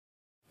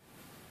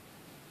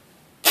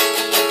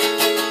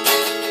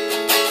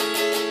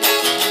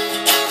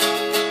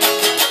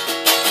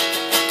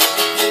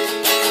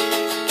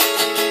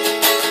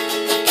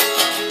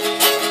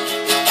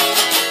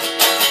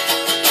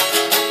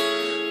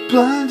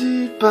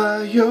blinded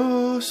by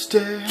your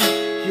stare,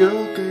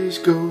 your gaze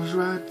goes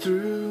right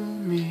through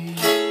me.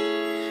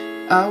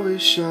 I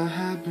wish I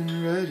had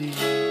been ready.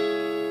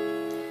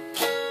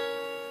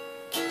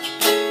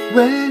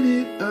 When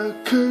it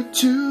occurred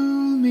to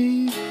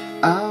me,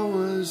 I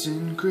was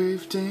in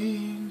grave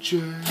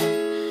danger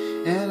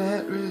and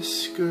at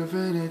risk of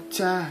an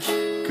attack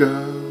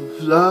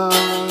of love.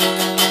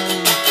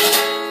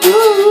 Ooh,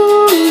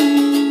 ooh,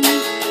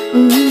 ooh,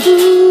 ooh,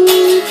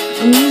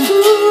 ooh, ooh.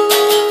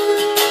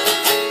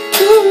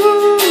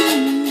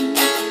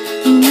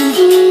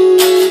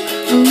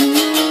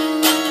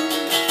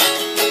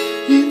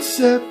 In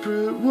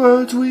separate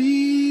worlds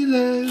we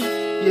live,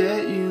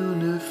 yet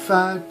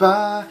unified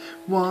by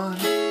one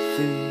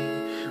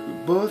thing. We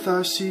both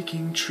are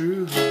seeking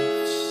truths.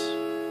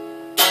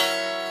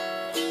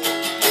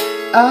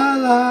 I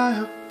lie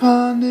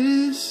upon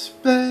this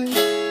bed,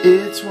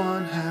 it's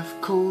one half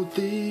cold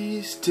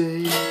these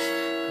days.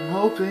 I'm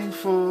hoping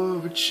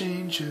for a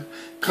change of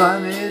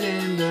climate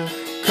in the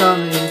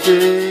coming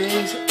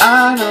days.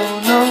 I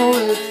don't know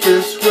if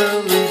this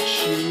will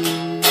reach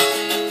you,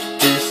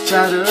 this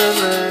tattered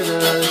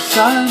letter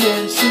signed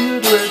and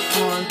sealed with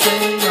one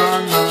thing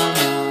on my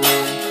mind.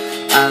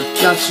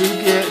 I've got to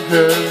get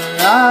her.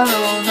 I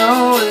don't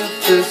know if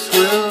this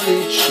will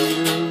reach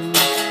you,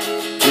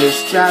 this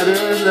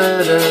tattered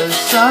letter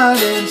signed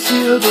and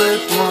sealed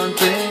with one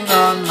thing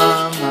on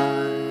my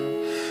mind.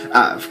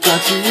 I've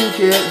got to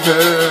get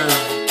her.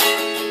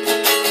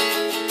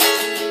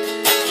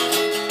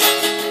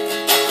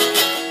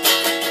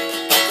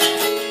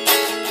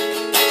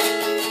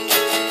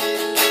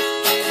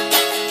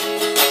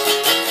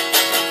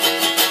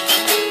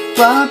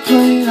 By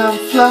plane I'm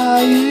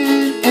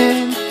flying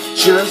in,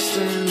 just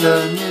in the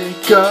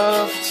nick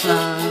of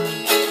time.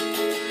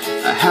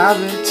 I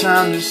haven't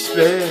time to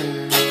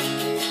spare.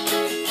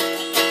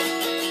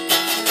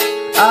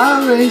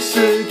 I race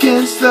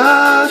against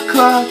the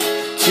clock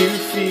to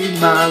feed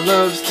my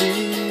love's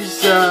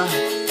desire,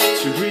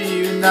 to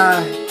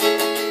reunite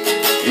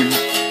and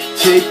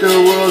take the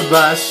world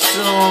by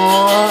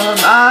storm.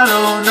 I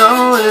don't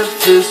know if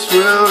this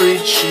will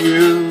reach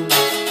you,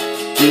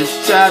 this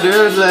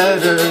tattered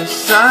letter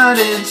signed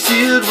and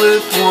sealed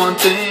with one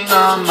thing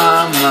on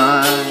my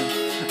mind.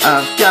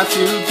 I've got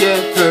to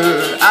get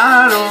her.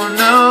 I don't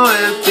know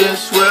if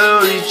this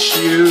will reach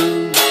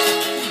you,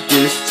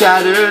 this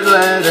tattered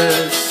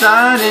letter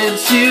signed and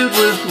sealed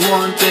with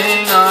one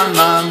thing on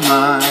my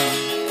mind.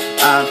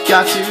 I've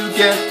got to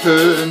get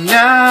her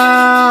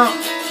now.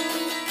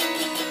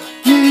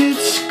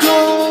 It's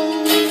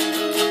cold.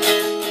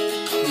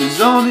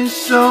 There's only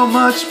so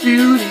much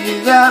beauty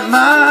that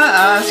my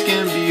eyes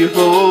can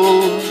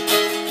behold.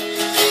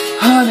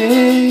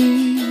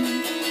 Honey,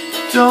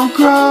 don't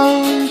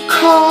grow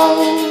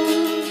cold.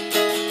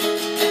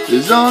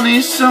 There's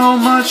only so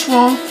much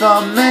warmth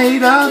I'm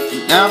made of,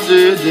 and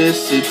after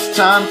this it's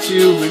time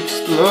to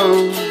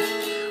explode.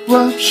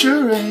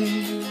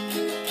 Rupturing,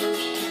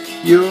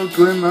 you're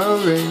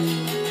glimmering,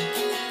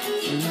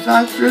 and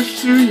I drift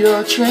through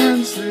your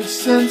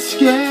translucent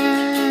skin.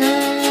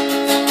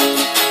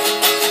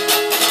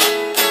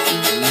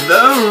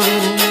 The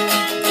room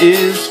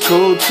is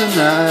cold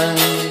tonight,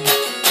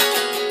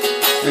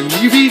 and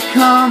you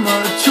become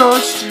a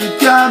torch to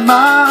guide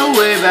my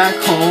way back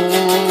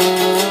home.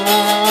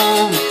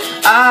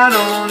 I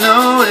don't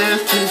know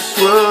if this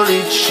will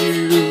reach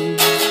you,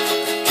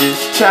 this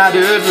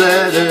tattered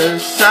letter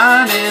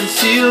signed and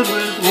sealed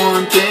with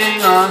one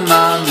thing on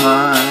my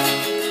mind.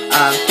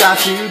 I've got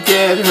to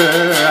get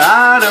her.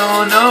 I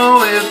don't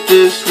know if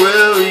this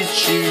will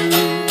reach you,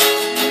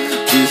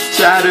 this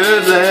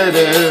tattered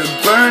letter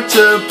burnt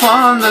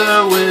upon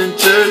the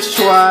winter's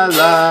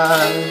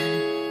twilight.